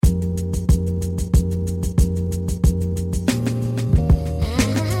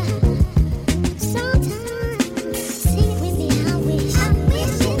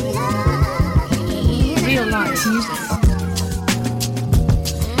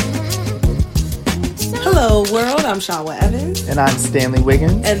I'm Shawa Evans. And I'm Stanley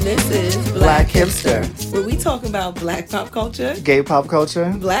Wiggins. And this is Black Hipster, where we talk about black pop culture, gay pop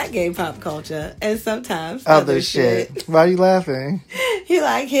culture, black gay pop culture, and sometimes other shit. Why are you laughing? You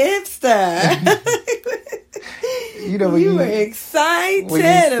like hipster. You know, you were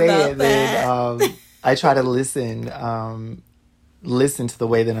excited about that. I try to listen to the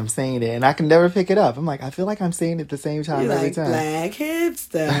way that I'm saying it, and I can never pick it up. I'm like, I feel like I'm saying it at the same time You're every like, time. Black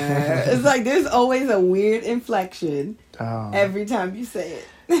hipster. It's like there's always a weird inflection every time you say it.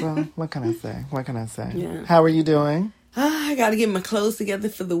 Well, what can I say? What can I say? Yeah. How are you doing? I got to get my clothes together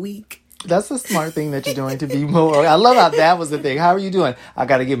for the week. That's a smart thing that you're doing to be more. I love how that was the thing. How are you doing? I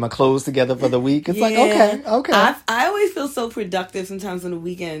got to get my clothes together for the week. It's like, okay. I always feel so productive sometimes on the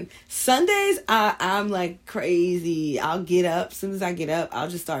weekend. Sundays, I'm like crazy. I'll get up. As soon as I get up, I'll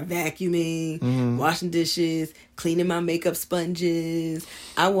just start vacuuming, washing dishes, cleaning my makeup sponges.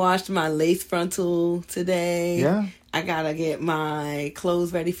 I washed my lace frontal today. Yeah. I gotta get my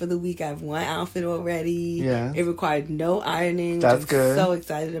clothes ready for the week. I have one outfit already. Yeah. It required no ironing. That's which I'm good. So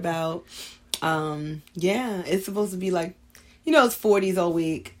excited about. Yeah, it's supposed to be like, it's 40s all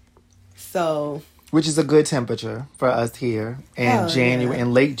week. So. Which is a good temperature for us here in January,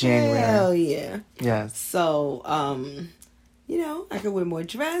 in late January. Hell yeah. Yes. So, I can wear more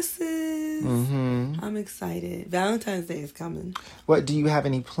dresses. Mm-hmm. I'm excited. Valentine's Day is coming. What, do you have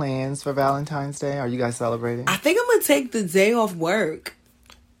any plans for Valentine's Day? Are you guys celebrating? I think I'm going to take the day off work.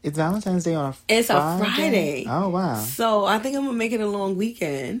 It's Valentine's Day on a It's a Friday. Oh, wow. So, I think I'm going to make it a long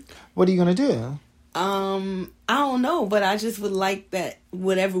weekend. What are you going to do? I don't know, but I just would like that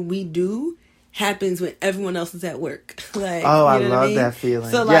whatever we do happens when everyone else is at work. Like, I love that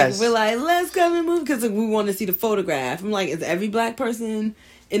feeling. So, yes. we're like, let's come and move because we want to see the photograph. I'm like, is every black person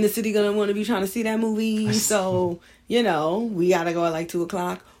in the city going to want to be trying to see that movie? So, we got to go at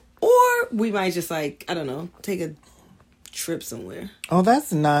 2:00. Or we might just I don't know, take a trip somewhere. Oh,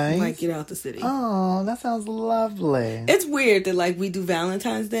 that's nice. Get out the city. Oh, that sounds lovely. It's weird that we do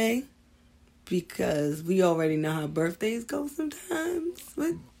Valentine's Day because we already know how birthdays go sometimes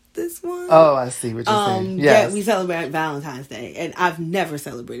with this one. Oh, I see what you're saying. Yes. Yeah, we celebrate Valentine's Day, and I've never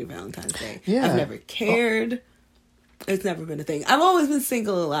celebrated Valentine's Day. Yeah. I've never cared. It's never been a thing. I've always been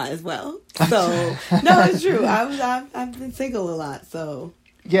single a lot as well. So no, it's true. I've been single a lot. So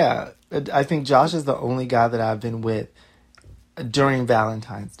yeah, I think Josh is the only guy that I've been with during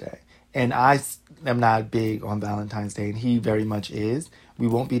Valentine's Day, and I am not big on Valentine's Day, and he very much is. We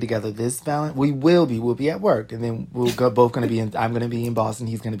won't be together this Valentine. We will be. We'll be at work, and then both going to be in. I'm going to be in Boston.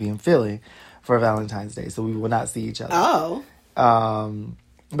 He's going to be in Philly for Valentine's Day, so we will not see each other. Oh.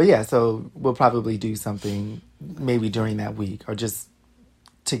 But yeah, so we'll probably do something maybe during that week, or just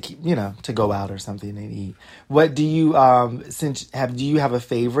to keep, to go out or something and eat. What do you do you have a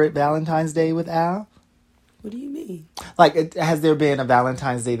favorite Valentine's Day with Al? What do you mean? Has there been a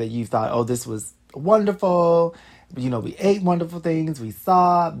Valentine's Day that you thought, oh, this was wonderful? We ate wonderful things. We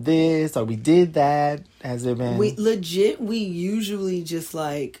saw this or we did that. Has there been? We usually just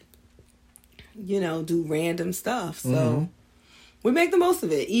do random stuff. So we make the most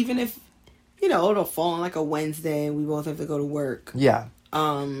of it. Even if, it'll fall on a Wednesday and we both have to go to work. Yeah.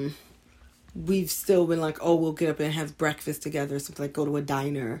 We've still been we'll get up and have breakfast together. Something go to a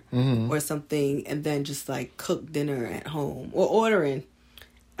diner or something and then just cook dinner at home or ordering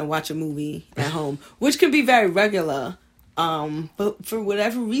and watch a movie at home, which can be very regular. But for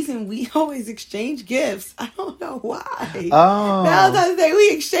whatever reason, we always exchange gifts. I don't know why. Oh. Valentine's Day,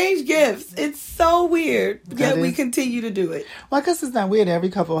 we exchange gifts. It's so weird. Yet we continue to do it. Well, I guess it's not weird. Every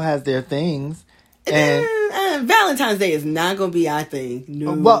couple has their things. And Valentine's Day is not going to be our thing.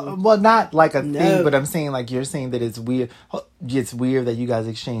 No. Well, not a thing, but I'm saying you're saying that it's weird. It's weird that you guys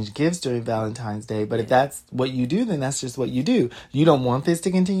exchange gifts during Valentine's Day. But if that's what you do, then that's just what you do. You don't want this to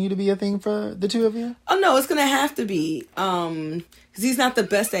continue to be a thing for the two of you? Oh, no, it's going to have to be. Because he's not the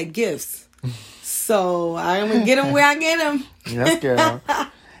best at gifts. So I'm going to get him where I get him. Yes, girl.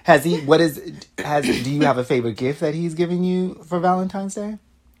 Do you have a favorite gift that he's giving you for Valentine's Day?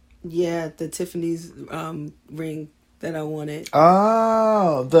 Yeah, the Tiffany's ring that I wanted.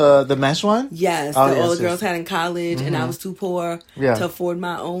 Oh, the mesh one? Yes, all the girls had in college, and I was too poor to afford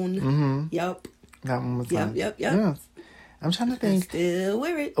my own. Mm-hmm. Yep. That one was nice. Yep. Yes. I'm trying to think. I still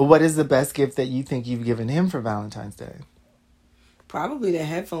wear it. What is the best gift that you think you've given him for Valentine's Day? Probably the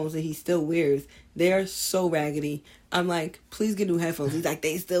headphones that he still wears. They're so raggedy. I'm like, please get new headphones. He's like,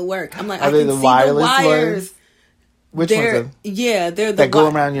 they still work. I'm like, I can see the wires. Ones? Which ones? They're the that go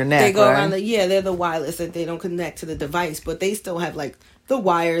around your neck. They go right? around they're the wireless that they don't connect to the device, but they still have the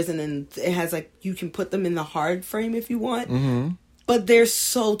wires, and then it has you can put them in the hard frame if you want. Mm-hmm. But they're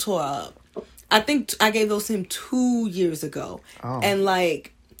so tore up. I think I gave those to him 2 years ago. Oh. And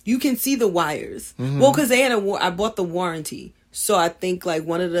like, you can see the wires. Well, because they had I bought the warranty. So I think like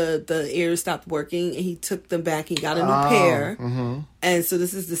one of the ears stopped working and he took them back. He got a new pair. And so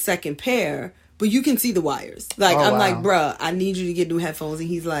this is the second pair. But you can see the wires. Like, I'm like, bruh, I need you to get new headphones. And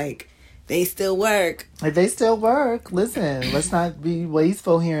he's like, they still work. If they still work, listen, let's not be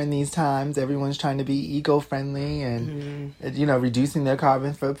wasteful here in these times. Everyone's trying to be eco-friendly and, reducing their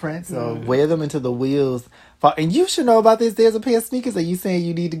carbon footprint. So wear them until the wheels fall. And you should know about this. There's a pair of sneakers that you saying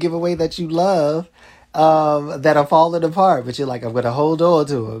you need to give away that you love. That are falling apart, but you're like, I'm gonna hold on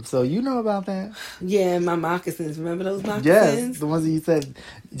to them. So you know about that? Yeah, my moccasins. Remember those moccasins? Yes, the ones that you said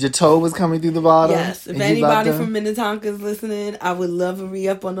your toe was coming through the bottom. Yes. If anybody from Minnetonka is listening, I would love to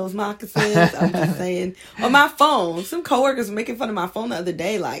re-up on those moccasins. I'm just saying. On my phone, some coworkers were making fun of my phone the other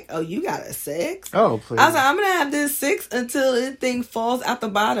day. Like, oh, you got a 6? Oh, please. I was like, I'm gonna have this 6 until this thing falls out the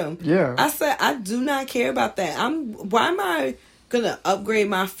bottom. Yeah. I said, I do not care about that. Why am I gonna upgrade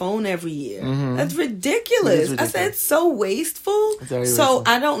my phone every year? That's ridiculous. I said, it's so wasteful. So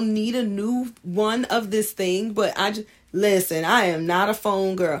I don't need a new one of this thing, but I just listen, I am not a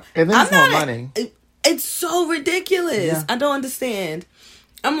phone girl. And then it's more money. It's so ridiculous. Yeah. I don't understand.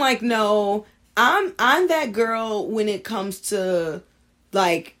 I'm like, no, I'm that girl when it comes to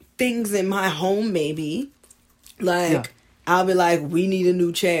like things in my home, maybe. Like I'll be like, we need a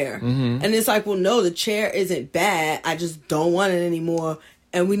new chair. And it's like, well, no, the chair isn't bad. I just don't want it anymore.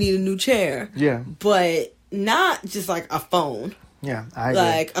 And we need a new chair. Yeah. But not just like a phone. Yeah, I agree.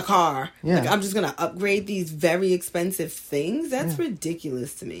 Like a car. Yeah. Like, I'm just going to upgrade these very expensive things. That's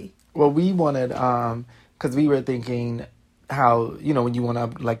ridiculous to me. Well, we wanted, because we were thinking how, when you want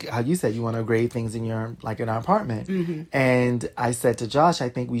to, like how you said, you want to upgrade things in your, like in our apartment. And I said to Josh, I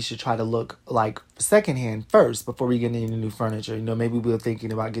think we should try to look like secondhand first before we get any new furniture. Maybe we were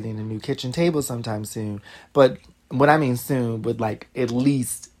thinking about getting a new kitchen table sometime soon. But what I mean soon would like at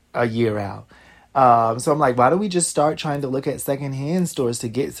least a year out. So I'm like, why don't we just start trying to look at secondhand stores to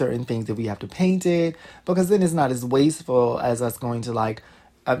get certain things if we have to paint it? Because then it's not as wasteful as us going to like,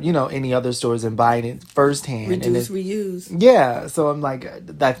 any other stores and buying it firsthand. Reduce, reuse. Yeah. So I'm like,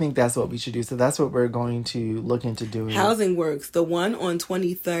 I think that's what we should do. So that's what we're going to look into doing. Housing Works. The one on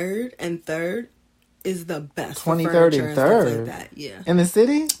 23rd and 3rd is the best. 23rd and 3rd? Like that. Yeah. In the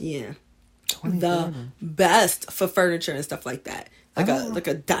city? Yeah. The best for furniture and stuff like that. Like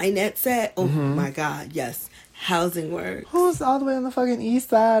a dinette set. Oh my God. Yes. Housing Works. Who's all the way on the fucking east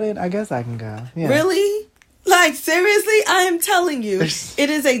side? And I guess I can go. Yeah. Really? Like, seriously, I am telling you, it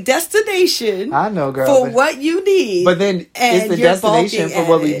is a destination. I know, girl. For what you need. But then it's the destination for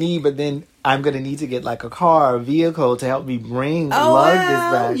what we need, but then I'm going to need to get like a car, a vehicle to help me lug this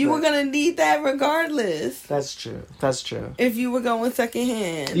back. You were going to need that regardless. That's true. If you were going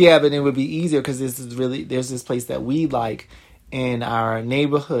secondhand. Yeah, but it would be easier because there's this place that we like in our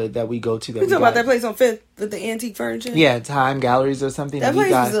neighborhood that we go to. You talking about that place on 5th, the antique furniture? Yeah, Time Galleries or something. That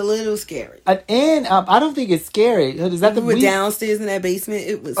place was a little scary. And I don't think it's scary. Is that we were downstairs in that basement?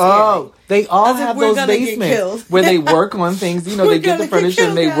 It was scary. Oh, they all have those basements where they work on things. They get the furniture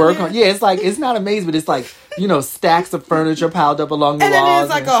and they work on. Yeah, it's like, it's not a maze, but it's like, stacks of furniture piled up along the walls. And then there's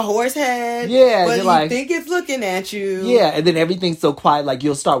like a horse head. Yeah. But you think it's looking at you. Yeah, and then everything's so quiet. Like,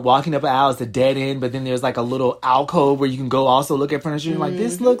 you'll start walking up an aisle, it's a dead end, but then there's like a little alcove where you can go also look at furniture. You're like,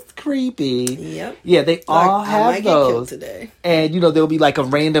 this looks creepy. Yep. Yeah, they all have those. Today. And, there'll be like a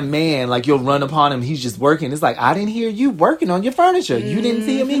random man, like you'll run upon him, he's just working. It's like, I didn't hear you working on your furniture. You didn't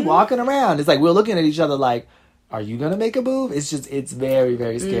see me walking around. It's like, we're looking at each other like, are you going to make a move? It's very,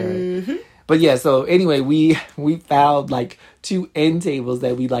 very scary. But yeah, so anyway, we found like 2 end tables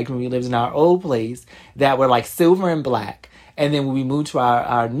that we liked when we lived in our old place that were like silver and black. And then when we moved to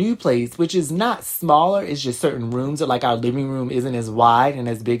our new place, which is not smaller, it's just certain rooms. So like our living room isn't as wide and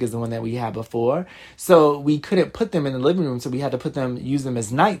as big as the one that we had before. So we couldn't put them in the living room. So we had to use them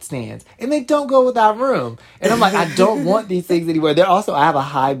as nightstands. And they don't go with our room. And I'm like, I don't want these things anywhere. I have a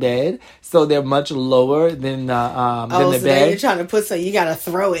high bed. So they're much lower than the so bed. You're trying to put you got to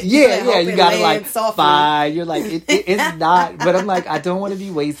throw it. Yeah, you got to like fine. You're like, it's not. But I'm like, I don't want to be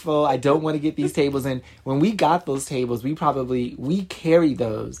wasteful. I don't want to get these tables. And when we got those tables, we carry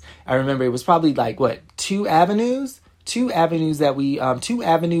those. I remember it was probably like 2 avenues that we 2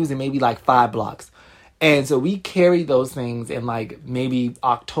 avenues and maybe like 5 blocks. And so we carried those things in like maybe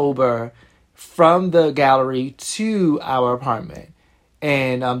October from the gallery to our apartment.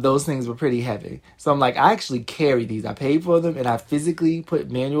 And those things were pretty heavy. So I'm like, I actually carry these. I paid for them and I physically put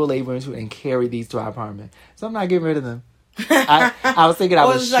manual labor into it and carry these to our apartment. So I'm not getting rid of them. I was thinking I or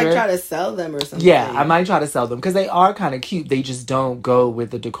would just like try to sell them or something. Yeah, I might try to sell them because they are kind of cute. They just don't go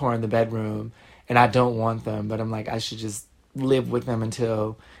with the decor in the bedroom, and I don't want them. But I'm like, I should just live with them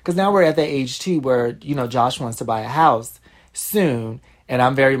until, because now we're at the age too where, you know, Josh wants to buy a house soon, and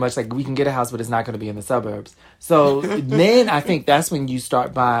I'm very much like, we can get a house, but it's not going to be in the suburbs. So then I think that's when you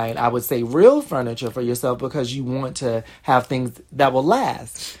start buying, I would say, real furniture for yourself because you want to have things that will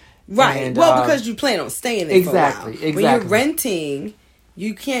last. Right. And, well, because you plan on staying there exactly, for a while. When you're renting,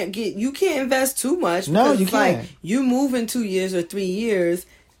 you can't invest too much. No, you can't. Like, you move in 2 years or 3 years,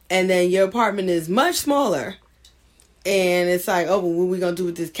 and then your apartment is much smaller. And it's like, oh, well, what are we going to do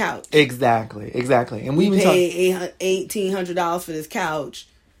with this couch? Exactly. And we paid $1,800 for this couch,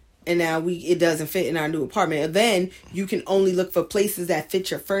 and now it doesn't fit in our new apartment. And then you can only look for places that fit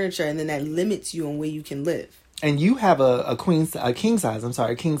your furniture, and then that limits you on where you can live. And you have a king size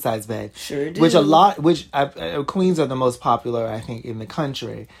bed. Sure do. Queens are the most popular, I think, in the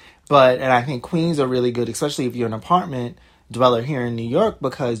country. And I think queens are really good, especially if you're an apartment dweller here in New York,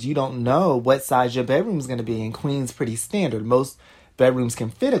 because you don't know what size your bedroom is going to be. And queen's pretty standard. Most bedrooms can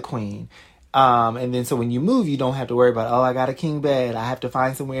fit a queen. And then so when you move, you don't have to worry about, oh, I got a king bed, I have to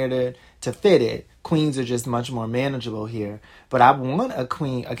find somewhere to fit it. Queens are just much more manageable here. But I want a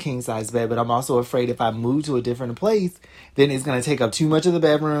king size bed, but I'm also afraid if I move to a different place, then it's going to take up too much of the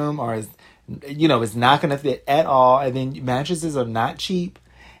bedroom, or it's not going to fit at all. And then mattresses are not cheap,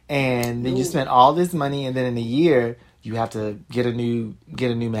 and then you spend all this money, and then in a year you have to get a new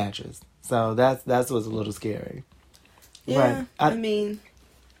mattress. So that's what's a little scary. Yeah, I mean,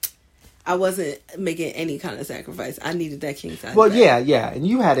 I wasn't making any kind of sacrifice. I needed that king size. Well, bed. Yeah. And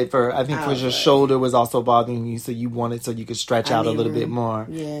you had it for, I think, because your shoulder was also bothering you, so you wanted so you could stretch out a little bit more.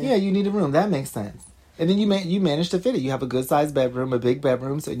 Yeah, you need a room. That makes sense. And then you managed to fit it. You have a good sized bedroom, a big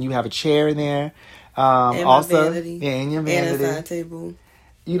bedroom, so you have a chair in there. And also, my vanity. Yeah, and your vanity. And a side table.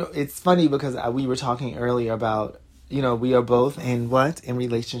 You know, it's funny because we were talking earlier about, you know, we are both in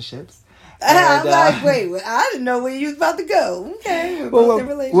relationships. I'm like, wait, I didn't know where you was about to go. Okay,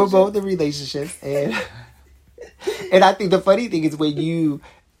 we're both in relationships. And and I think the funny thing is when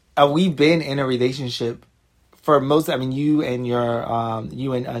we've been in a relationship for most. I mean, you and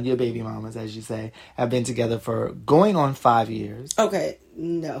your baby mamas, as you say, have been together for going on 5 years. Okay,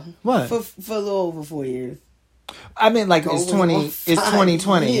 no, what for a little over 4 years. I mean, like it's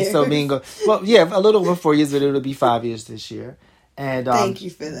 2020, years. So a little over 4 years, but it'll be 5 years this year. And thank you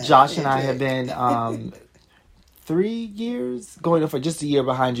for that. Josh and I have been 3 years, going on for just a year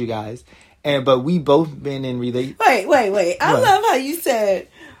behind you guys, but we both been in Wait! I love how you said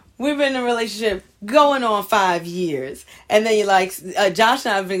we've been in a relationship going on 5 years, and then you're like, Josh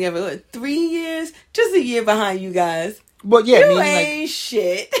and I have been together 3 years, just a year behind you guys. Well, yeah, you ain't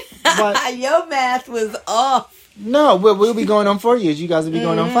shit. Your math was off. No, we'll be going on 4 years. You guys will be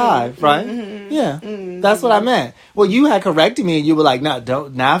going on 5, right? Mm-hmm. Yeah, that's what I meant. Well, you had corrected me, and you were like, "No,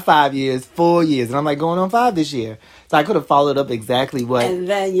 not 5 years, 4 years." And I'm like, going on 5 this year. So I could have followed up exactly what. And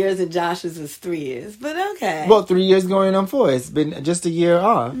then yours and Josh's was 3 years, but okay. Well, 3 years going on 4. It's been just a year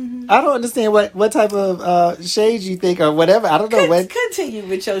off. Mm-hmm. I don't understand what type of shades you think or whatever. I don't know. Continue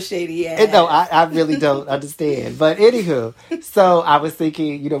with your shady ass. No, I really don't understand. But anywho, so I was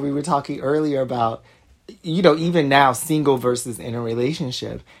thinking, we were talking earlier about, even now, single versus in a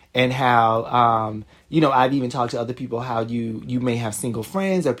relationship, and how, I've even talked to other people how you may have single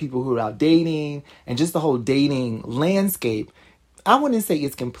friends or people who are out dating, and just the whole dating landscape. I wouldn't say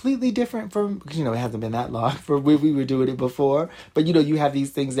it's completely different from, because, it hasn't been that long for when we were doing it before. But, you have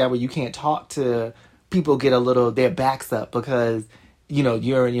these things now where you can't talk to people, get their backs up because,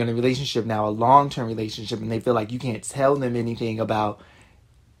 you're in a relationship now, a long-term relationship, and they feel like you can't tell them anything about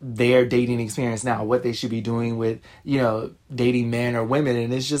their dating experience now, what they should be doing with, dating men or women.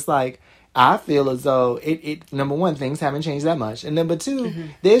 And it's just like, I feel as though it number one, things haven't changed that much. And number two,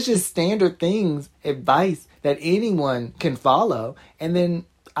 there's just standard things, advice that anyone can follow. And then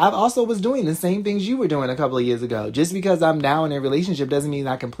I also was doing the same things you were doing a couple of years ago. Just because I'm now in a relationship doesn't mean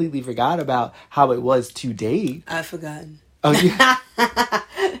I completely forgot about how it was to date. I've forgotten. Oh, yeah.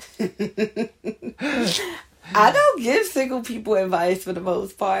 I don't give single people advice for the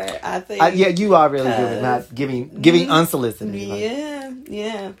most part. I think. Yeah, you are really good at not giving unsolicited advice.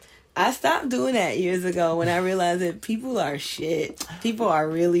 Yeah. I stopped doing that years ago when I realized that people are shit. People are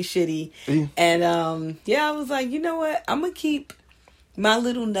really shitty. And I was like, you know what? I'm gonna keep my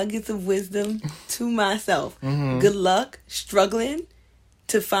little nuggets of wisdom to myself. Mm-hmm. Good luck struggling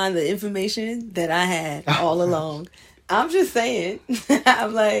to find the information that I had all along. I'm just saying.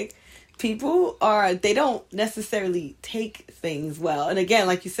 I'm like, people they don't necessarily take things well. And again,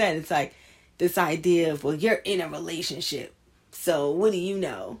 like you said, it's like this idea of, well, you're in a relationship, so what do you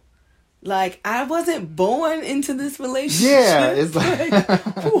know? Like, I wasn't born into this relationship. Yeah, it's like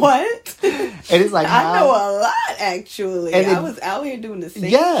what? And it's like, I know a lot, actually. And I was out here doing the same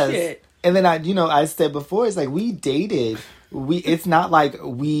shit. And then I said before, it's like we dated. It's not like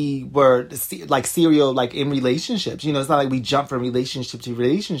we were like serial, like in relationships. It's not like we jump from relationship to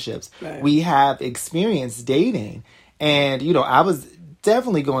relationships. Right. We have experience dating, and I was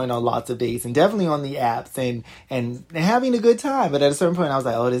definitely going on lots of dates and definitely on the apps and having a good time. But at a certain point, I was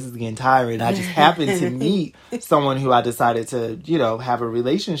like, oh, this is getting tiring. I just happened to meet someone who I decided to, have a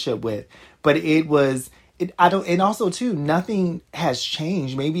relationship with. But and also too, nothing has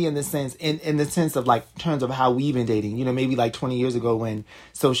changed. Maybe in the sense, in the sense of like terms of how we've been dating. Maybe like 20 years ago when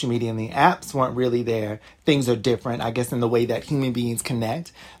social media and the apps weren't really there, things are different, I guess, in the way that human beings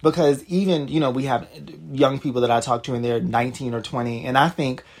connect. Because even, we have young people that I talk to and they're 19 or 20. And I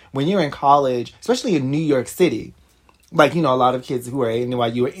think when you're in college, especially in New York City, like, a lot of kids who are at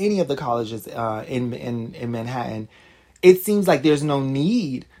NYU or any of the colleges in Manhattan, it seems like there's no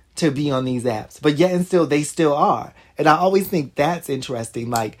need to be on these apps, but yet and still they still are. And I always think that's interesting.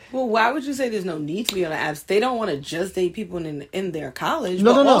 Like, well, why would you say there's no need to be on the apps? They don't want to just date people in their college.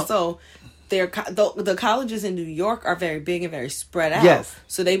 No. Also, the colleges in New York are very big and very spread out. Yes.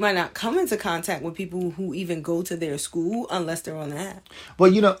 So they might not come into contact with people who even go to their school unless they're on the app.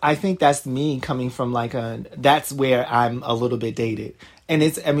 Well, I think that's me coming from that's where I'm a little bit dated. And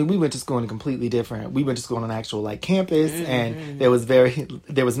we went to school in a completely different. We went to school on an actual campus, and there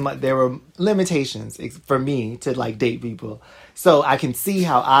were limitations for me to date people. So I can see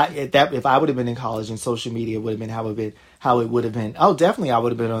how if I would have been in college and social media would have been how it would have been. Oh, definitely I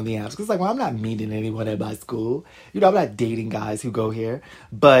would have been on the apps because I'm not meeting anyone at my school. I'm not dating guys who go here.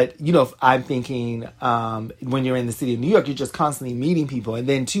 But if I'm thinking when you're in the city of New York, you're just constantly meeting people, and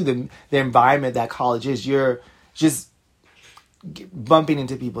then too the environment that college is, you're just bumping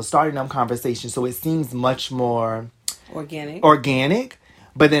into people, starting up conversations, so it seems much more organic.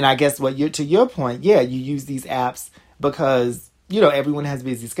 But then I guess to your point, you use these apps because everyone has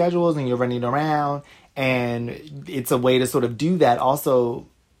busy schedules and you're running around, and it's a way to sort of do that also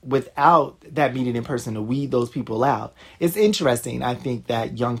without that meeting in person, to weed those people out. It's interesting. I think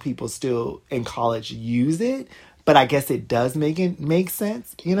that young people still in college use it, but I guess it does make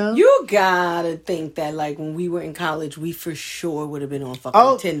sense, You gotta think that, when we were in college, we for sure would have been on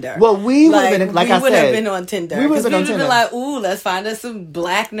fucking Tinder. Well, we would have been, we would have been on Tinder. We would have been like, ooh, let's find us some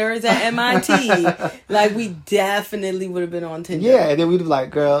black nerds at MIT. We definitely would have been on Tinder. Yeah, and then we'd be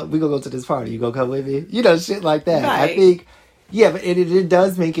like, girl, we gonna go to this party. You gonna come with me? Shit like that. Right. I think, but it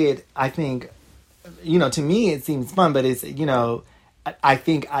does make it, I think, to me it seems fun, but it's, I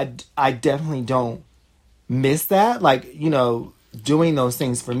think I definitely don't miss that, doing those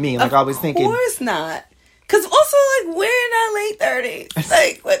things for me. I was thinking, of course not, because also we're in our late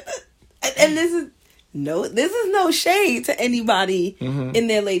 30s. What the, and this is no shade to anybody in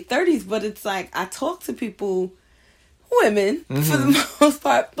their late 30s, but it's I talk to people, women for the most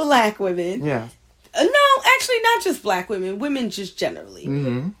part, black women. Yeah. No, actually, not just black women just generally.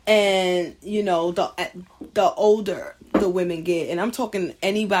 And the older the women get, and I'm talking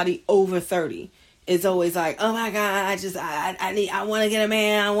anybody over 30. It's always oh my God, I want to get a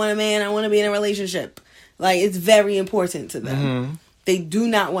man. I want to be in a relationship. It's very important to them. They do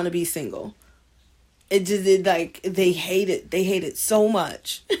not want to be single. They hate it. They hate it so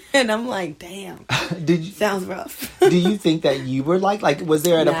much. And I'm like, damn. Sounds rough. Do you think that you were was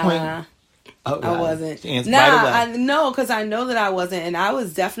there at a point? Oh, I wasn't. No, because I know that I wasn't, and I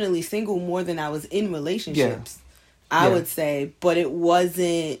was definitely single more than I was in relationships. I would say, but it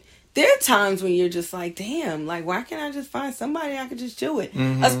wasn't. There are times when you're just damn, why can't I just find somebody I could just chill with?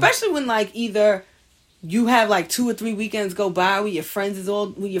 Especially when either you have 2 or 3 weekends go by where your friends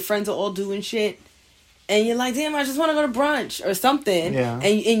are all doing shit, and you're like, damn, I just want to go to brunch or something. Yeah. And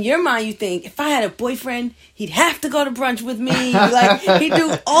in your mind, you think, if I had a boyfriend, he'd have to go to brunch with me. He'd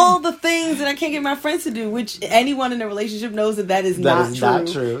do all the things that I can't get my friends to do, which anyone in a relationship knows that is not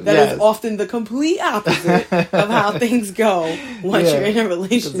true. That is often the complete opposite of how things go once you're in a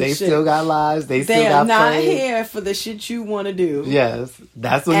relationship. They still got lives. They still got friends. They are not here for the shit you want to do. Yes.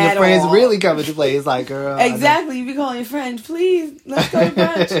 That's when your friends really come into play. It's girl. Exactly. You be calling your friend, please, let's go to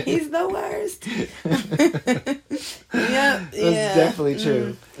brunch. He's the worst. Yep. That's definitely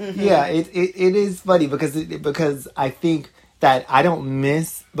true. Yeah, it is funny because I think that I don't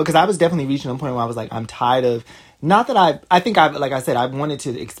miss, because I was definitely reaching a point where I was I'm tired of, not that I think like I said, I wanted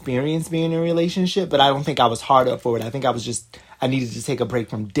to experience being in a relationship, but I don't think I was hard up for it. I think I I needed to take a break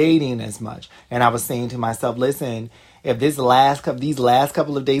from dating as much. And I was saying to myself, listen, if these last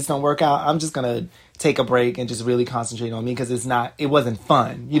couple of dates don't work out, I'm just going to take a break and just really concentrate on me, because it wasn't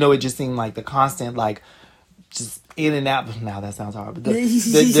fun. You know, it just seemed like the constant, like, just in and out. Now that sounds hard, but the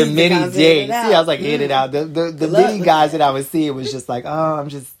many dates. Yeah, I was like in and out. The many guys that I was seeing was just like, oh,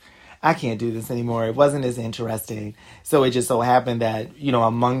 I can't do this anymore. It wasn't as interesting. So it just so happened that, you know,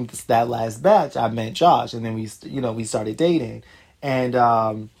 amongst that last batch, I met Josh, and then we started dating. And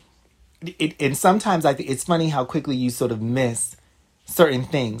and sometimes I think it's funny how quickly you sort of miss certain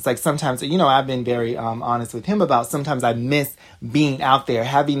things. Like sometimes, you know, I've been very honest with him about, sometimes I miss being out there,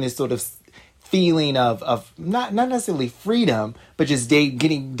 having this sort of feeling of not necessarily freedom, but just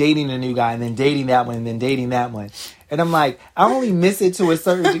dating a new guy, and then dating that one, and then dating that one. And I'm like, I only miss it to a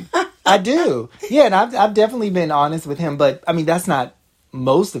certain I do. Yeah, and I've definitely been honest with him, but I mean, that's not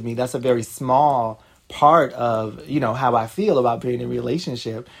most of me. That's a very small part of, you know, how I feel about being in a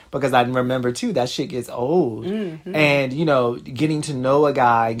relationship, because I remember too, that shit gets old. Mm-hmm. And, you know, getting to know a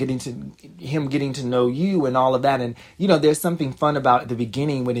guy, getting to know you and all of that. And, you know, there's something fun about the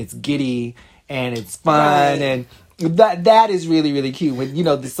beginning when it's giddy and it's fun. Right. And that is really, really cute. When, you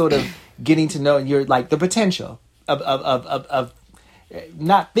know, the sort of getting to know, and you're like the potential of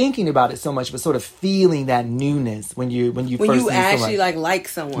not thinking about it so much, but sort of feeling that newness when you first actually like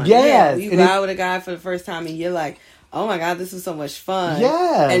someone. Yes. Yeah, you go out with a guy for the first time and you're like, oh my God, this is so much fun.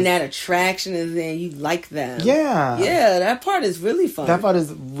 Yeah. And that attraction is there. You like them. Yeah. Yeah, that part is really fun. That part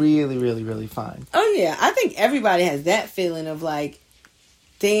is really, really, really fun. Oh yeah. I think everybody has that feeling of like,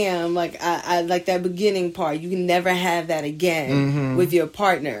 damn, like I like that beginning part. You can never have that again with your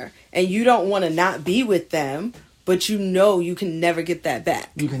partner. And you don't want to not be with them, but you know you can never get that back.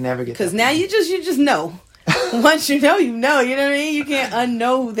 You can never get that back. Because now you just know. Once you know, you know. You know what I mean? You can't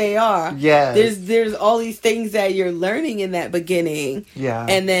unknow who they are. Yeah. There's all these things that you're learning in that beginning. Yeah.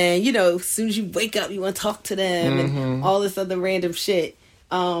 And then, you know, as soon as you wake up, you want to talk to them and all this other random shit.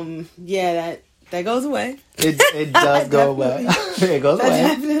 Yeah, that goes away. It does go away. It goes away.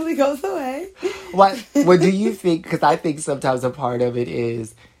 That definitely goes away. What do you think? Because I think sometimes a part of it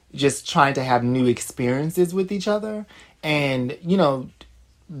is just trying to have new experiences with each other. And, you know,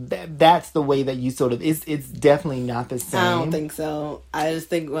 that's the way that you sort of... It's definitely not the same. I don't think so. I just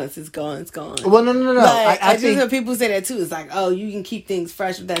think once it's gone, it's gone. Well, no. Like, I think... Just people say that too. It's like, oh, you can keep things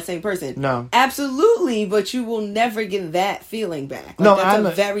fresh with that same person. No. Absolutely, but you will never get that feeling back. Like, no, that's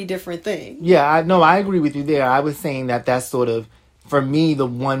a very different thing. Yeah, I agree with you there. I was saying that's sort of... For me, the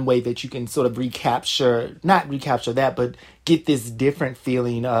one way that you can sort of not recapture that, but get this different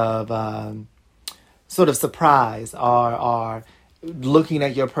feeling of sort of surprise or looking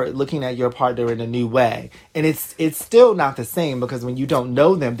at your partner in a new way. And it's still not the same, because when you don't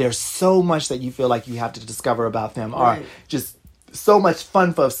know them, there's so much that you feel like you have to discover about them, right. Or just so much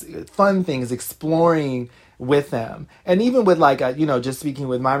fun things exploring with them. And even with like, you know, just speaking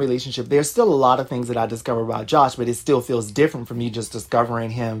with my relationship, there's still a lot of things that I discover about Josh, but it still feels different from me just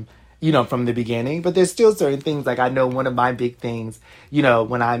discovering him, you know, from the beginning. But there's still certain things, like I know one of my big things, you know,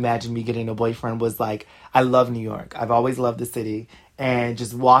 when I imagined me getting a boyfriend was like, I love New York. I've always loved the city. And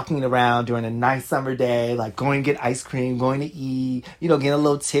just walking around during a nice summer day, like going to get ice cream, going to eat, you know, getting a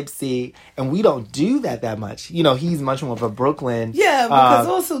little tipsy. And we don't do that much. You know, he's much more of a Brooklyn. Yeah, because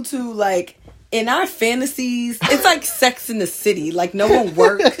also too, like, in our fantasies, it's like Sex in the City. Like, no one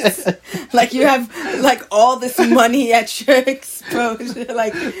works. Like, you have, like, all this money at your exposure.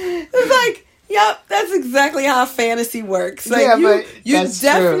 Like, it's like, yep, that's exactly how fantasy works. Like, yeah, you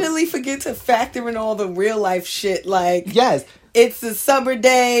definitely forget to factor in all the real life shit. Like, yes. It's a summer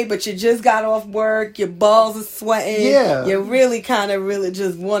day, but you just got off work. Your balls are sweating. Yeah. You really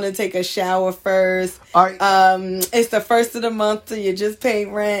just want to take a shower first. It's the first of the month, so you're just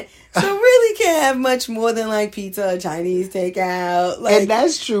paying rent. So really can't have much more than like pizza or Chinese takeout. Like, and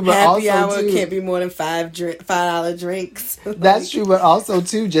that's true, but happy also hour too, can't be more than $5 drinks. That's true, but also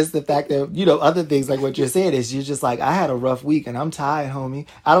too, just the fact that, you know, other things like what you're saying is you're just like, I had a rough week and I'm tired, homie.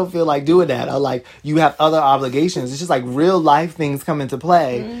 I don't feel like doing that. Or like, you have other obligations. It's just like real life things come into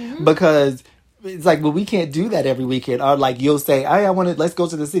play because it's like, well, we can't do that every weekend. Or like, you'll say, hey, let's go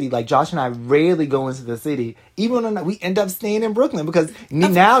to the city. Like, Josh and I rarely go into the city. Even when we end up staying in Brooklyn because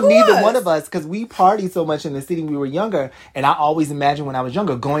now neither one of us, because we party so much in the city when we were younger. And I always imagined when I was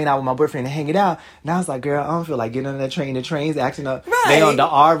younger going out with my boyfriend and hanging out. Now it's like, girl, I don't feel like getting on that train. The train's acting up. Right. They on the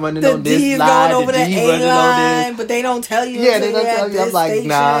R running on this D line. Going over the A line, but they don't tell you. Yeah, they don't tell you. I'm like, station.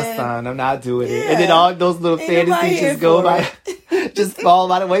 Nah, son, I'm not doing it. And then all those little fantasies just go by. Just fall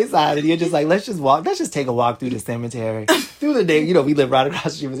by the wayside, and you're just like, let's just take a walk through the cemetery, through the day. You know, we live right across the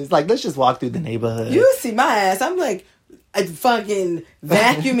street. It's like, let's just walk through the neighborhood. You see my ass. I'm like, fucking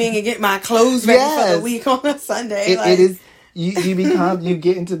vacuuming and getting my clothes ready for the week on a Sunday. It is. You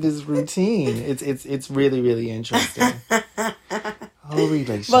get into this routine. It's really, really interesting. Whole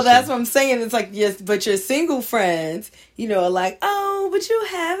relationship. Well, that's what I'm saying. It's like, yes, but your single friends, are like, oh, but you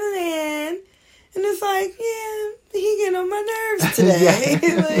have a man. And it's like, yeah, he getting on my nerves today.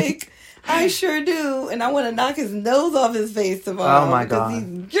 Like, I sure do. And I want to knock his nose off his face tomorrow. Oh, my God. Because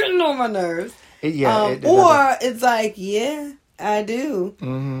he's getting on my nerves. Or it's like, yeah, I do.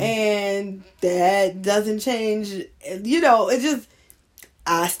 Mm-hmm. And that doesn't change. It just,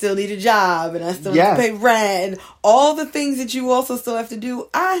 I still need a job and I still have to pay rent. And all the things that you also still have to do,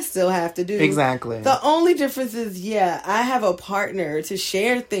 I still have to do. Exactly. The only difference is, I have a partner to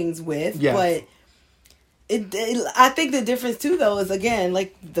share things with. Yes. But I think the difference too, though, is again,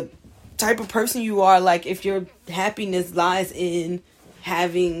 like the type of person you are. Like if your happiness lies in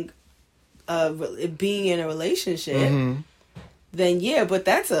having, being in a relationship, mm-hmm. then but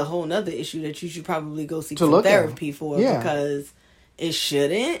that's a whole nother issue that you should probably go seek some therapy for because it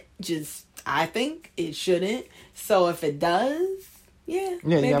shouldn't. I think it shouldn't. So if it does,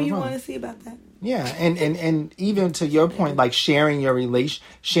 maybe you want to see about that. Yeah, and even to your point, like sharing your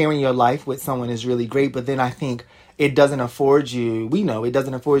life with someone is really great. But then I think it doesn't afford you. We know it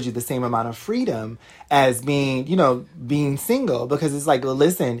doesn't afford you the same amount of freedom as being single, because it's like, well,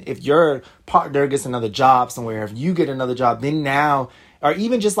 listen, if your partner gets another job somewhere, if you get another job, then now, or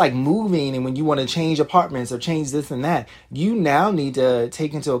even just like moving, and when you want to change apartments or change this and that, you now need to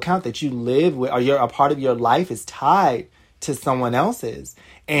take into account that you live with, or a part of your life is tied to someone else's.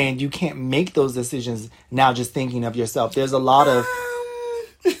 And you can't make those decisions now just thinking of yourself. There's a lot of...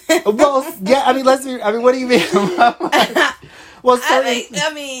 what do you mean?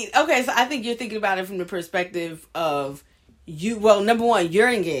 Okay, so I think you're thinking about it from the perspective of you. Well, number one,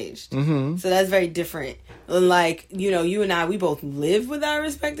 you're engaged. Mm-hmm. So that's very different. Like, you and I, we both live with our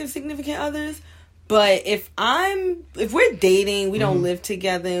respective significant others. But if we're dating, we don't mm-hmm. live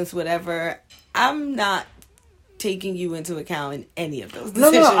together, it's whatever, I'm not taking you into account in any of those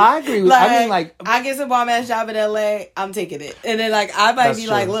decisions. No, I agree with I get some bomb ass job in LA, I'm taking it. And then I might be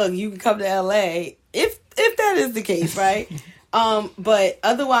true. Like, look, you can come to LA if that is the case, right? But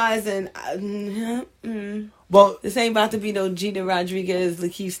otherwise, then this ain't about to be no Gina Rodriguez,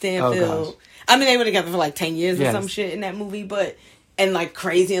 Lakeith Stanfield. I mean, they were together for like 10 years or some shit in that movie, and like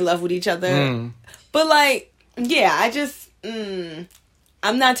crazy in love with each other. But I just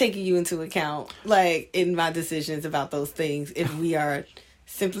I'm not taking you into account, like, in my decisions about those things if we are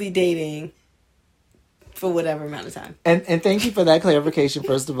simply dating for whatever amount of time. And thank you for that clarification,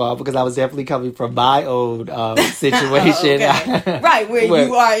 first of all, because I was definitely coming from my old situation. Right, where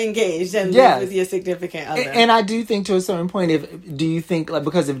you are engaged and live with your significant other. And I do think to a certain point,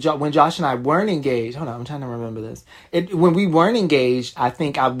 when Josh and I weren't engaged, hold on, I'm trying to remember this. When we weren't engaged, I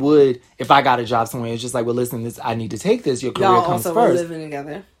think I would, if I got a job somewhere, it's just like, well, listen, I need to take this. Your career Y'all comes also first. Were living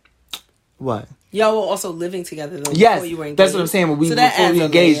together. What? Y'all were also living together though. Yes, before you were engaged. That's what I'm saying. When we were fully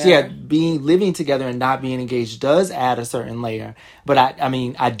engaged, living together and not being engaged does add a certain layer. But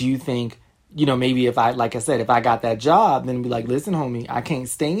I do think, maybe if I got that job, then be like, listen, homie, I can't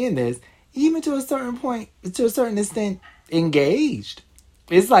stay in this. Even to a certain point, to a certain extent, engaged.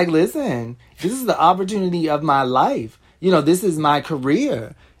 It's like, listen, this is the opportunity of my life. This is my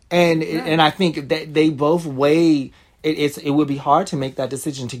career, and I think that they both weigh. It would be hard to make that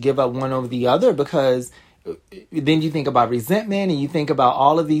decision to give up one over the other, because then you think about resentment and you think about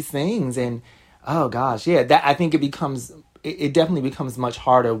all of these things, and oh gosh, that I think it definitely becomes much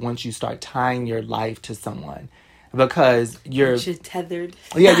harder once you start tying your life to someone, because you're tethered.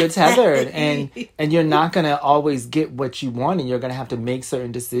 Yeah, you're tethered, and you're not gonna always get what you want, and you're gonna have to make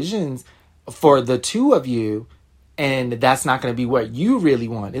certain decisions for the two of you, and that's not gonna be what you really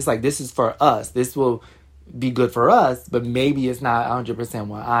want. It's like, this is for us. This will be good for us, but maybe it's not 100%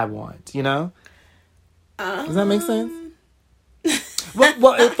 what I want, Does that make sense?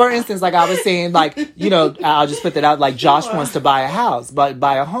 Well, for instance, like I was saying, like, I'll just put that out, like Josh wants to buy a house,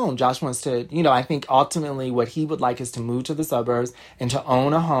 buy a home. Josh wants to, I think ultimately what he would like is to move to the suburbs and to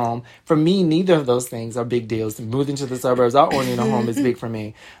own a home. For me, neither of those things are big deals. Moving to the suburbs or owning a home is big for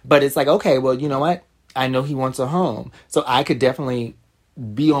me. But it's like, okay, well, you know what? I know he wants a home. So I could definitely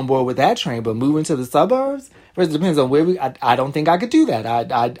be on board with that train, but moving to the suburbs, first, it depends on where I don't think I could do that.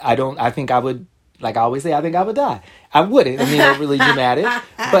 I think I would, like I always say, I think I would die. I wouldn't. I mean, overly dramatic,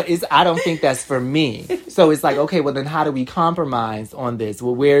 but I don't think that's for me. So it's like, okay, well then how do we compromise on this?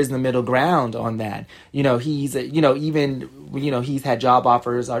 Well, where's the middle ground on that? He's, even, he's had job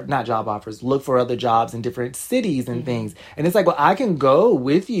offers, or not job offers, look for other jobs in different cities and things. And it's like, well, I can go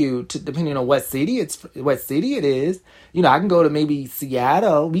with you to, depending on what city it is. I can go to maybe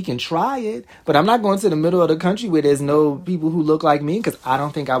Seattle. We can try it, but I'm not going to the middle of the country where there's no people who look like me, because I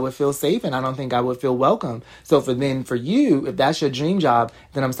don't think I would feel safe and I don't think I would feel welcome. So for you, if that's your dream job,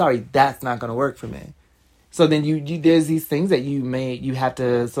 then I'm sorry, that's not going to work for me. So then there's these things that you have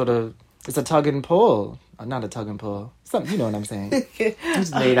to sort of, it's a tug and pull. Not a tug and pull. Something, you know what I'm saying. You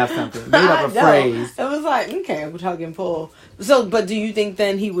just made up something. Made up a phrase. It was like, okay, we're tug and pull. So, but do you think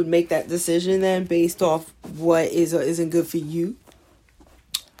then he would make that decision then based off what is or isn't good for you?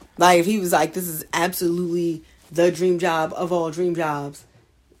 Like if he was like, this is absolutely the dream job of all dream jobs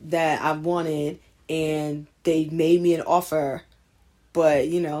that I wanted, and they made me an offer, but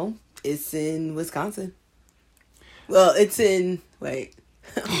it's in Wisconsin. Well, it's in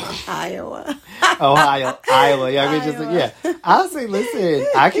Iowa. Iowa. Yeah. I'll say, listen,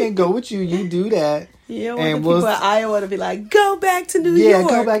 I can't go with you. You do that. You don't want the people in Iowa to be like, go back to New York.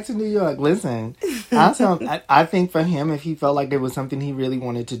 Yeah, go back to New York. Listen, I'll tell him, I think for him, if he felt like there was something he really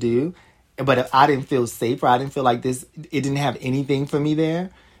wanted to do, but if I didn't feel safe or I didn't feel like it didn't have anything for me there,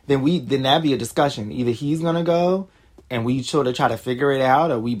 then that'd be a discussion. Either he's going to go and we sort of try to figure it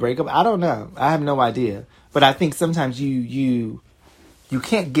out, or we break up. I don't know. I have no idea. But I think sometimes you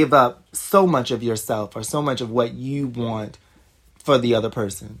can't give up so much of yourself or so much of what you want for the other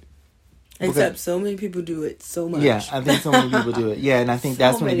person. Except so many people do it so much. Yeah, I think so many people do it. Yeah, and I think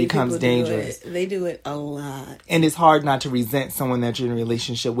that's when it becomes dangerous. They do it a lot. And it's hard not to resent someone that you're in a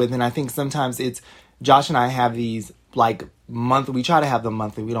relationship with. And I think sometimes Josh and I have these we try to have them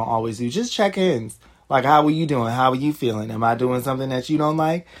monthly. We don't always do just check-ins. Like, how are you doing? How are you feeling? Am I doing something that you don't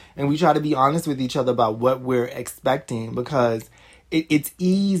like? And we try to be honest with each other about what we're expecting, because it's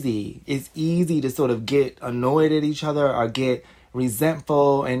easy. It's easy to sort of get annoyed at each other or get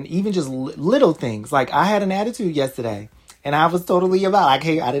resentful, and even just little things. Like, I had an attitude yesterday, and I was totally I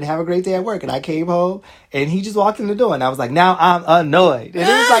didn't have a great day at work, and I came home, and he just walked in the door, and I was like, now I'm annoyed. And it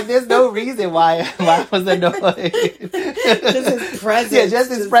was like, there's no reason why I was annoyed. Just his presence. Yeah, just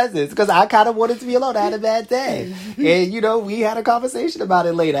his presence, because I kind of wanted to be alone. I had a bad day. And, we had a conversation about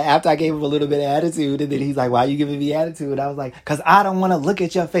it later after I gave him a little bit of attitude, and then he's like, why are you giving me attitude? And I was like, because I don't want to look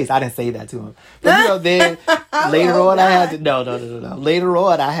at your face. I didn't say that to him. But, then later on, I had to, no. Later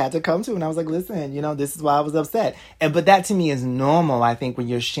on, I had to come to him, and I was like, listen, this is why I was upset. But that to me is normal, I think, when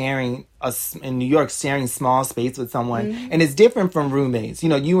you're sharing in New York, sharing small space with someone. Mm-hmm. And it's different from roommates.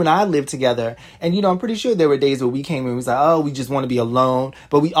 You and I lived together, and I'm pretty sure there were days where we came in and we was like, oh, we just want to be alone.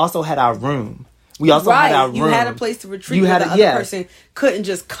 But we also had our room. We also had our room. You had a place to retreat where the other person couldn't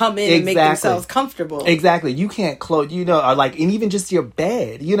just come in and make themselves comfortable. Exactly. You can't close, or and even just your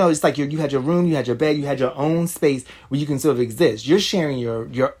bed. It's like you had your room, you had your bed, you had your own space where you can sort of exist. You're sharing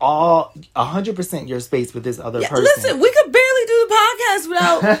your all 100% your space with this other person. Listen, we could barely do the podcast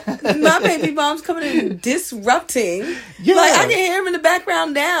without my baby mom's coming in and disrupting. Yeah. Like, I can hear him in the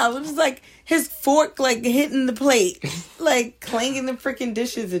background now. It was like his fork hitting the plate, clanging the freaking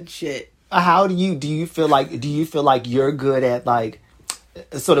dishes and shit. How do you feel like you're good at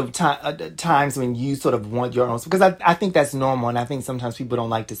sort of times when you sort of want your own? Because I think that's normal, and I think sometimes people don't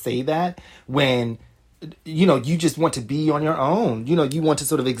like to say that when you just want to be on your own. You want to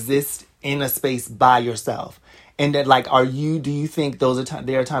sort of exist in a space by yourself. And that do you think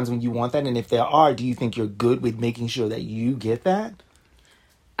there are times when you want that? And if there are, do you think you're good with making sure that you get that?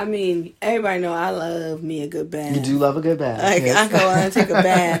 I mean, everybody know I love me a good bath. You do love a good bath. Yes. I go out and take a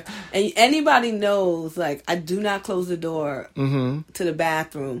bath. And anybody knows, I do not close the door to the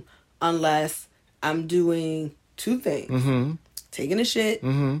bathroom unless I'm doing two things. Mm-hmm. Taking a shit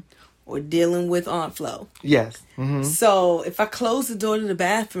or dealing with Aunt Flo. Yes. Mm-hmm. So if I close the door to the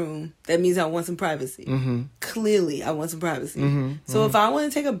bathroom, that means I want some privacy. Mm-hmm. Clearly, I want some privacy. Mm-hmm. So if I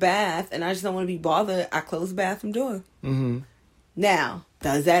want to take a bath and I just don't want to be bothered, I close the bathroom door. Mm-hmm. Now,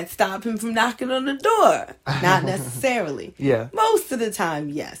 does that stop him from knocking on the door? Not necessarily. Yeah. Most of the time,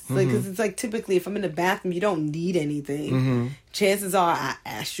 yes. Because it's typically if I'm in the bathroom, you don't need anything. Mm-hmm. Chances are I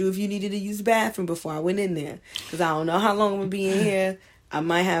asked you if you needed to use the bathroom before I went in there. Because I don't know how long I'm going to be in here. I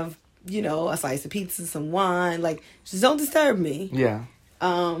might have, a slice of pizza, some wine. Just don't disturb me. Yeah.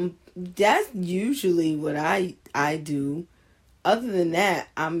 That's usually what I do. Other than that,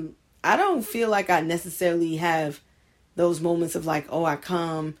 I don't feel like I necessarily have those moments of I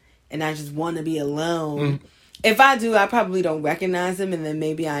come and I just want to be alone. Mm. If I do, I probably don't recognize them, and then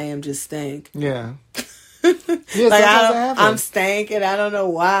maybe I am just stank. Yeah. Yeah, like sometimes I'm stank and I don't know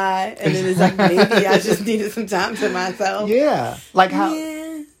why. And then it's like maybe I just needed some time to myself. Yeah. Like how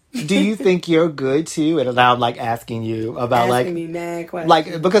Yeah. do you think you're good too? And now I'm like asking you about Asking me mad questions.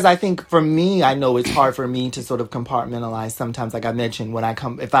 like because I think for me, I know it's hard for me to sort of compartmentalize sometimes. Like I mentioned, when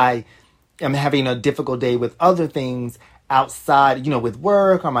if I am having a difficult day with other things outside, with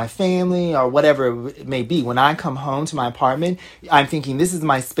work or my family or whatever it may be, when I come home to my apartment, I'm thinking, this is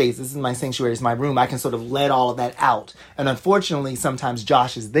my space, this is my sanctuary, it's my room. I can sort of let all of that out. And unfortunately, sometimes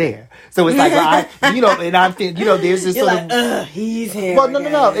Josh is there. So it's like, and I'm thinking, there's this You're sort like, of... he's here. Well,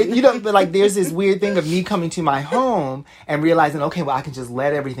 no. But like there's this weird thing of me coming to my home and realizing, okay, well, I can just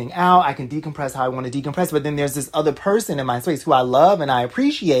let everything out. I can decompress how I want to decompress. But then there's this other person in my space who I love and I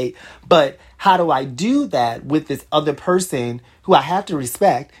appreciate. But how do I do that with this other person who I have to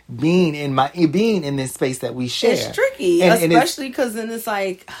respect being in this space that we share? It's tricky, especially because then it's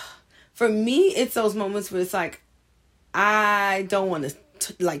like, for me, it's those moments where it's like, I don't want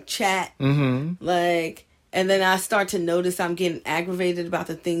to chat, and then I start to notice I'm getting aggravated about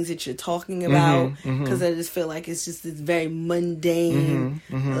the things that you're talking about because I just feel like it's just this very mundane,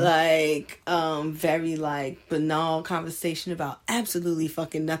 very banal conversation about absolutely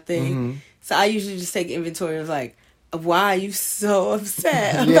fucking nothing. So I usually just take inventory of why are you so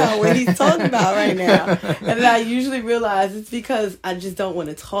upset about what he's talking about right now? And then I usually realize it's because I just don't want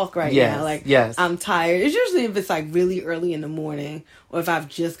to talk right now. Yes. I'm tired. It's usually if it's really early in the morning or if I've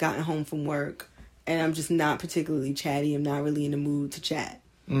just gotten home from work and I'm just not particularly chatty. I'm not really in the mood to chat.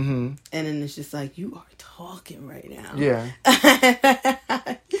 And then it's just like, you are talking right now. Yeah.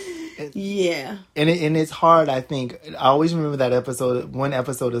 Yeah. And it's hard, I think. I always remember that one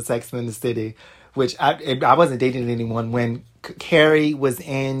episode of Sex and the City, which I wasn't dating anyone when Carrie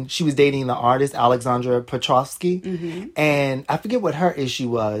she was dating the artist Alexandra Petrovsky. And I forget what her issue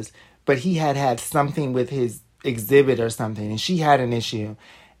was, but he had something with his exhibit or something, and she had an issue.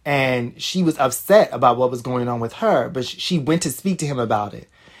 And she was upset about what was going on with her, but she went to speak to him about it.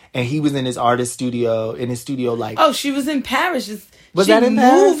 And he was in his studio Oh, she was in Paris. Was that in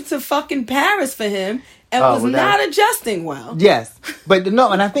Paris? She moved to fucking Paris for him and was not adjusting well. Yes. But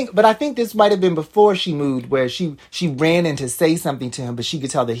no, and I think this might have been before she moved, where she ran in to say something to him, but she could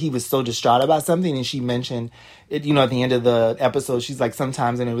tell that he was so distraught about something. And she mentioned, at the end of the episode, she's like,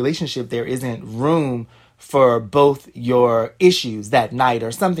 sometimes in a relationship, there isn't room for both your issues that night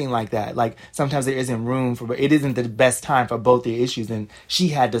or something like that. Like sometimes there isn't room it isn't the best time for both your issues. And she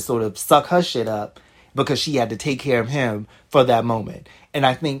had to sort of suck her shit up because she had to take care of him for that moment. And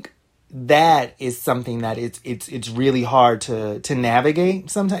I think that is something that it's really hard to navigate.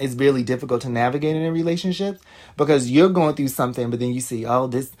 Sometimes it's really difficult to navigate in a relationship because you're going through something, but then you see, oh,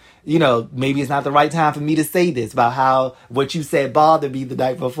 this, maybe it's not the right time for me to say this about how what you said bothered me the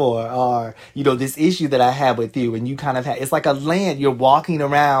night before, or, this issue that I had with you. And you kind of it's like you're walking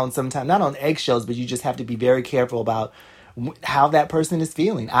around sometimes, not on eggshells, but you just have to be very careful about how that person is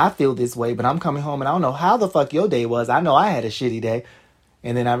feeling. I feel this way, but I'm coming home and I don't know how the fuck your day was. I know I had a shitty day.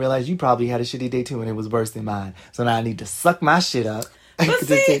 And then I realized you probably had a shitty day too, and it was worse than mine. So now I need to suck my shit up. But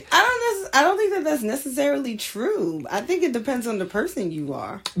see, I don't think that's necessarily true. I think it depends on the person you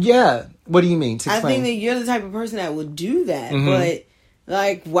are. Yeah. What do you mean? I think that you're the type of person that would do that.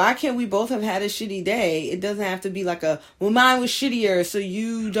 But why can't we both have had a shitty day? It doesn't have to be well, mine was shittier, so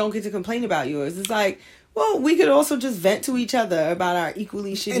you don't get to complain about yours. It's like, well, we could also just vent to each other about our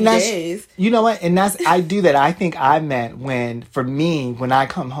equally shitty days. You know what? And I do that. I think I meant when I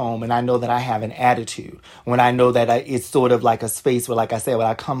come home and I know that I have an attitude, when I know that it's sort of like a space where, like I said, when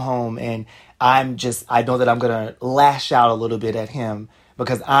I come home and I know that I'm going to lash out a little bit at him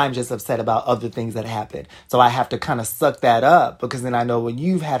because I'm just upset about other things that happened. So I have to kind of suck that up because then I know when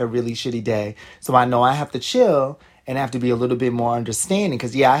you've had a really shitty day. So I know I have to chill and have to be a little bit more understanding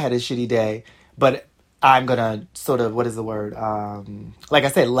because, I had a shitty day, but I'm going to sort of, what is the word? Like I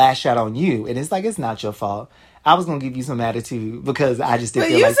said, lash out on you. And it's like, it's not your fault. I was going to give you some attitude because I just didn't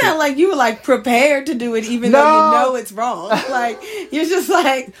feel like... But you sound like you were prepared to do it even though you know it's wrong. You're just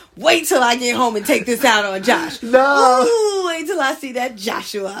wait till I get home and take this out on Josh. No. Ooh, wait till I see that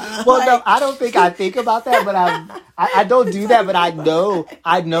Joshua. Well, no, I don't think I think about that, but I don't do that, but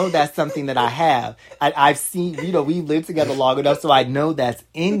I know that's something that I have. I've seen, we've lived together long enough, so I know that's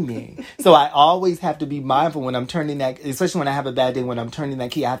in me. So I always have to be mindful when I'm turning that, especially when I have a bad day, when I'm turning that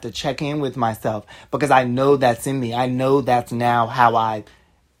key, I have to check in with myself because I know that's in me. I know that's now how I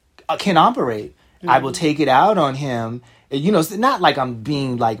can operate. I will take it out on him. You know, it's not like I'm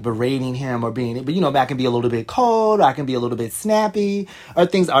being like berating him or being, but you know, I can be a little bit cold, or I can be a little bit snappy, or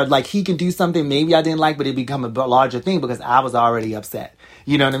things are like he can do something maybe I didn't like, but it become a larger thing because I was already upset.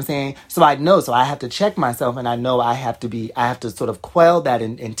 You know what I'm saying? So I know, so I have to check myself, and I know I have to sort of quell that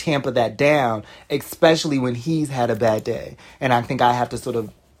and tamper that down, especially when he's had a bad day. And I think I have to sort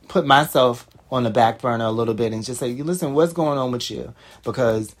of put myself on the back burner a little bit and just say, listen, what's going on with you?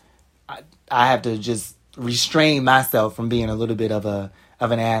 Because I have to just restrain myself from being a little bit of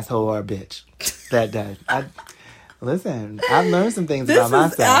an asshole or a bitch that day. Listen, I've learned some things about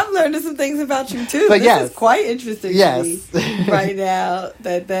myself. I'm learning some things about you too. But this is quite interesting yes. to me right now.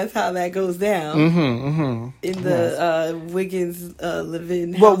 That's how that goes down in the Wiggins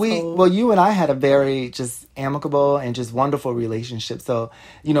living household. Well, you and I had a very just amicable and just wonderful relationship. So,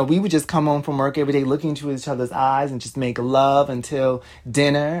 you know, we would just come home from work every day, looking into each other's eyes and just make love until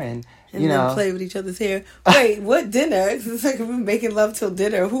dinner and you know, then play with each other's hair. Wait, what dinner? It's like we're making love till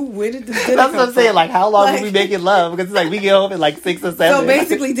dinner. Where did this dinner That's what I'm saying. Like, how long were we making love? Because it's like we get home at like 6 or 7. So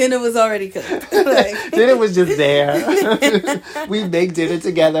basically, dinner was already cooked. Dinner was just there. We make dinner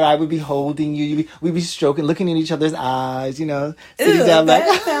together. I would be holding you. We'd be stroking, looking in each other's eyes. You know, sitting down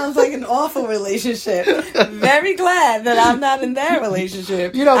that sounds like an awful relationship. Very glad that I'm not in that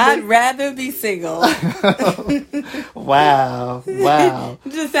relationship. You know, I'd rather be single. Wow.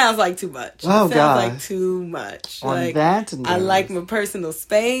 It just sounds like too much. Oh, it sounds God. like too much. On like, that I like my personal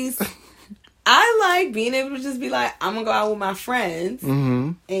space. I like being able to just be like, I'm going to go out with my friends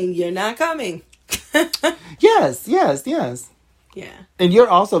and you're not coming. Yes. Yeah. And you're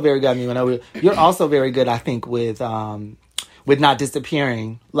also very good. I mean, you're also very good, I think, with not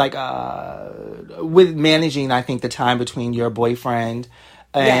disappearing. Like, with managing, I think, the time between your boyfriend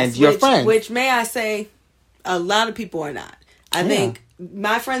and your friends. Which, may I say, a lot of people are not. I think,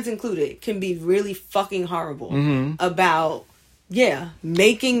 my friends included, can be really fucking horrible about,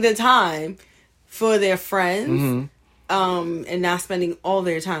 making the time for their friends and not spending all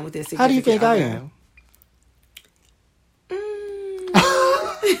their time with their significant How do you think other. I am?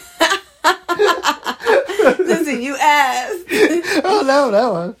 Listen, you asked. Oh,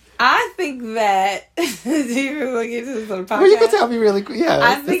 no. I think that we'll get to this on the podcast. Well, you can tell me really quick. Yeah,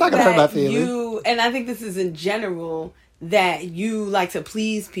 I think it's not gonna hurt my feelings. and I think this is in general, that you like to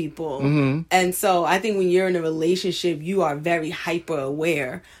please people. And so I think when you're in a relationship, you are very hyper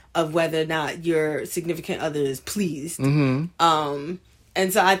aware of whether or not your significant other is pleased.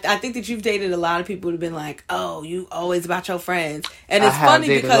 And so I think that you've dated a lot of people who've been like, oh, you always about your friends. And it's funny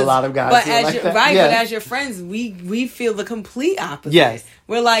because, a lot of guys but as your friends, we feel the complete opposite. Yes.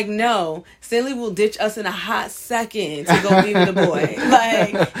 We're like, no, Stanley will ditch us in a hot second to go be with a boy.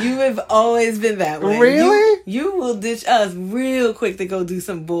 Like, you have always been that way. Really? You will ditch us real quick to go do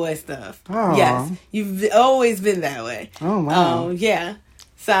some boy stuff. Oh. Yes. You've always been that way. Oh, wow. Yeah.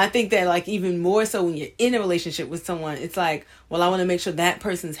 So I think that, like, even more so when you're in a relationship with someone, it's like, well, I want to make sure that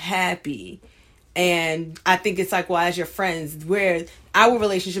person's happy. And I think it's like, well, as your friends, where our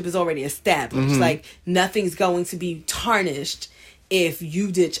relationship is already established, like, nothing's going to be tarnished if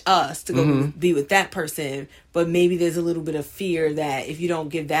you ditch us to go be with that person. But maybe there's a little bit of fear that if you don't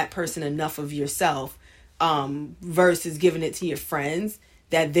give that person enough of yourself, versus giving it to your friends,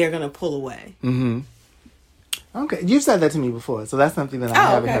 that they're going to pull away. Okay, you've said that to me before, so that's something that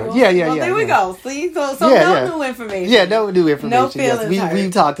I haven't heard. Well, yeah. There we go. See, so no new information. Yeah, no new information. No feelings hurt.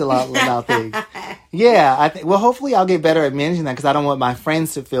 We've talked a lot about things. Yeah, well, hopefully I'll get better at managing that because I don't want my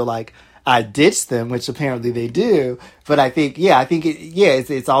friends to feel like I ditched them, which apparently they do. But I think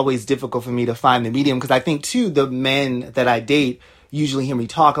it's always difficult for me to find the medium because I think too the men that I date usually hear me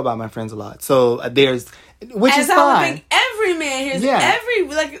talk about my friends a lot. So which is fine. I would think every man hears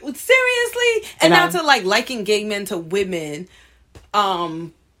seriously, and not to like liken gay men to women.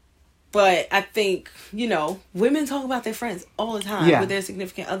 But I think, women talk about their friends all the time with their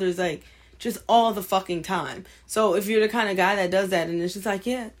significant others, like just all the fucking time. So if you're the kind of guy that does that, and it's just like,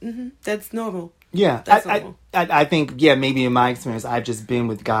 that's normal. Yeah, that's normal. I think, maybe in my experience, I've just been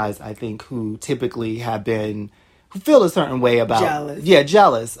with guys, I think, who typically who feel a certain way about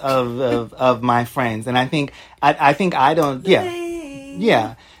jealous of my friends, and I think I don't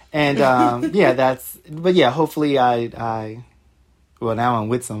and hopefully well, now I'm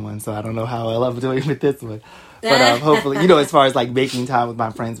with someone, so I don't know how well I'm doing with this one, but hopefully as far as like making time with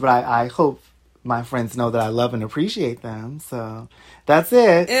my friends, but I hope my friends know that I love and appreciate them. So that's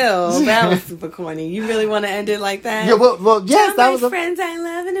it. Ew, that was super corny. You really want to end it like that? Yeah, well, yes, Tell that was my friends I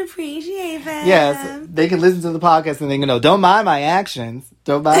love and appreciate them. Yes, they can listen to the podcast and they can know. Don't mind my actions.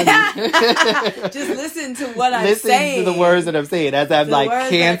 Don't mind me. Just listen to what I'm listen saying. to the words that I'm saying as I'm the like words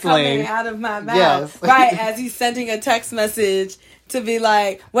canceling that are coming out of my mouth. Yes. Right, as he's sending a text message to be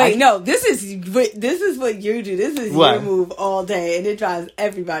like, wait, no, this is what you do. This is What? your move all day, and it drives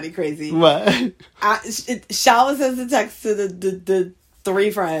everybody crazy. What? Shawa sends a text to the three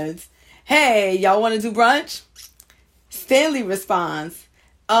friends. Hey, y'all want to do brunch? Stanley responds,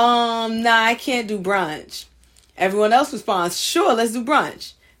 nah, I can't do brunch. Everyone else responds, sure, let's do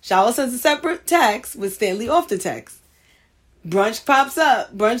brunch. Shawa sends a separate text with Stanley off the text. Brunch pops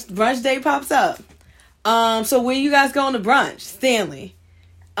up. Brunch day pops up. So where you guys going to brunch? Stanley.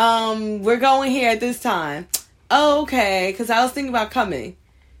 We're going here at this time. Oh, okay, because I was thinking about coming.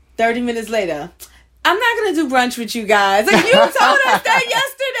 30 minutes later. I'm not going to do brunch with you guys. Like, you told us that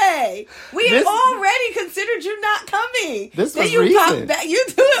yesterday. We had already considered you not coming. This then was you recent. Pop back. You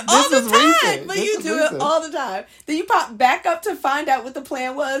do it all This the was time. recent. But This you was do recent. it all the time. Then you pop back up to find out what the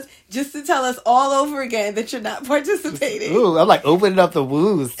plan was, just to tell us all over again that you're not participating. Ooh, I'm like opening up the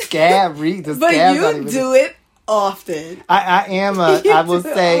woos. Scab, read the But scab. you do it often. I am You I will do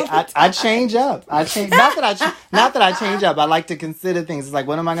it say all the I change up. I change not that I change up. I like to consider things. It's like,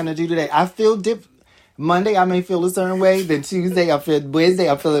 what am I going to do today? I feel Monday I may feel a certain way. Then Tuesday I feel. Wednesday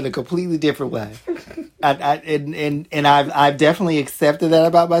I feel in a completely different way. I've definitely accepted that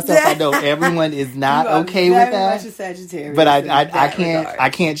about myself. I know everyone is not okay with very that. much a Sagittarius, but in that I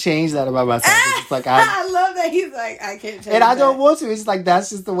can't change that about myself. It's just like I love that he's like, I can't change and I that. don't want to. It's just like,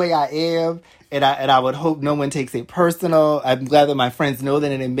 that's just the way I am. And I would hope no one takes it personal. I'm glad that my friends know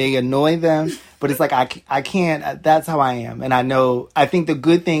that, and it may annoy them. But it's like, I can't. That's how I am. And I think the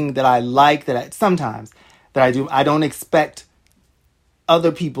good thing that I like sometimes that I do, I don't expect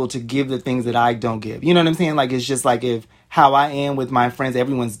other people to give the things that I don't give. You know what I'm saying? Like, it's just like, if how I am with my friends,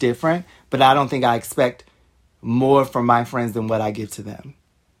 everyone's different. But I don't think I expect more from my friends than what I give to them.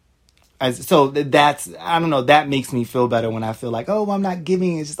 So that's, I don't know, that makes me feel better when I feel like, oh, well, I'm not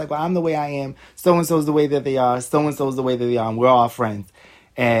giving. It's just like, well, I'm the way I am. So-and-so's the way that they are. So-and-so's the way that they are. And we're all friends.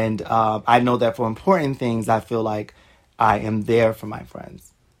 And I know that for important things, I feel like I am there for my friends.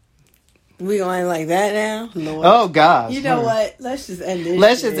 We going like that now? Lord. Oh, gosh. You know what? Let's just end it.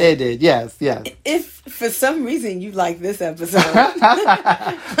 Let's just end it. Yes. If for some reason you like this episode.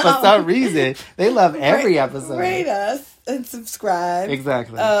 For some reason. They love every episode. Rate us and subscribe.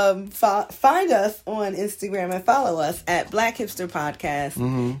 Exactly. Find us on Instagram and follow us at Black Hipster Podcast.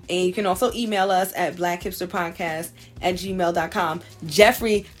 Mm-hmm. And you can also email us at blackhipsterpodcast@gmail.com.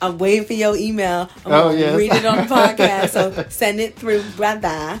 Jeffrey, I'm waiting for your email. I'm going to read it on the podcast. So send it through,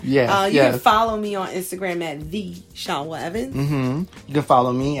 brother. Yes, you can follow me on Instagram at the Shawa Evans. Mm-hmm. You can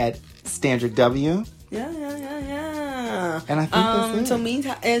follow me at Standrick W. Yeah. And I think that's it.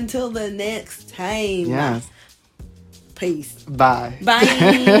 Until the next time. Yes. Peace. Bye. Bye.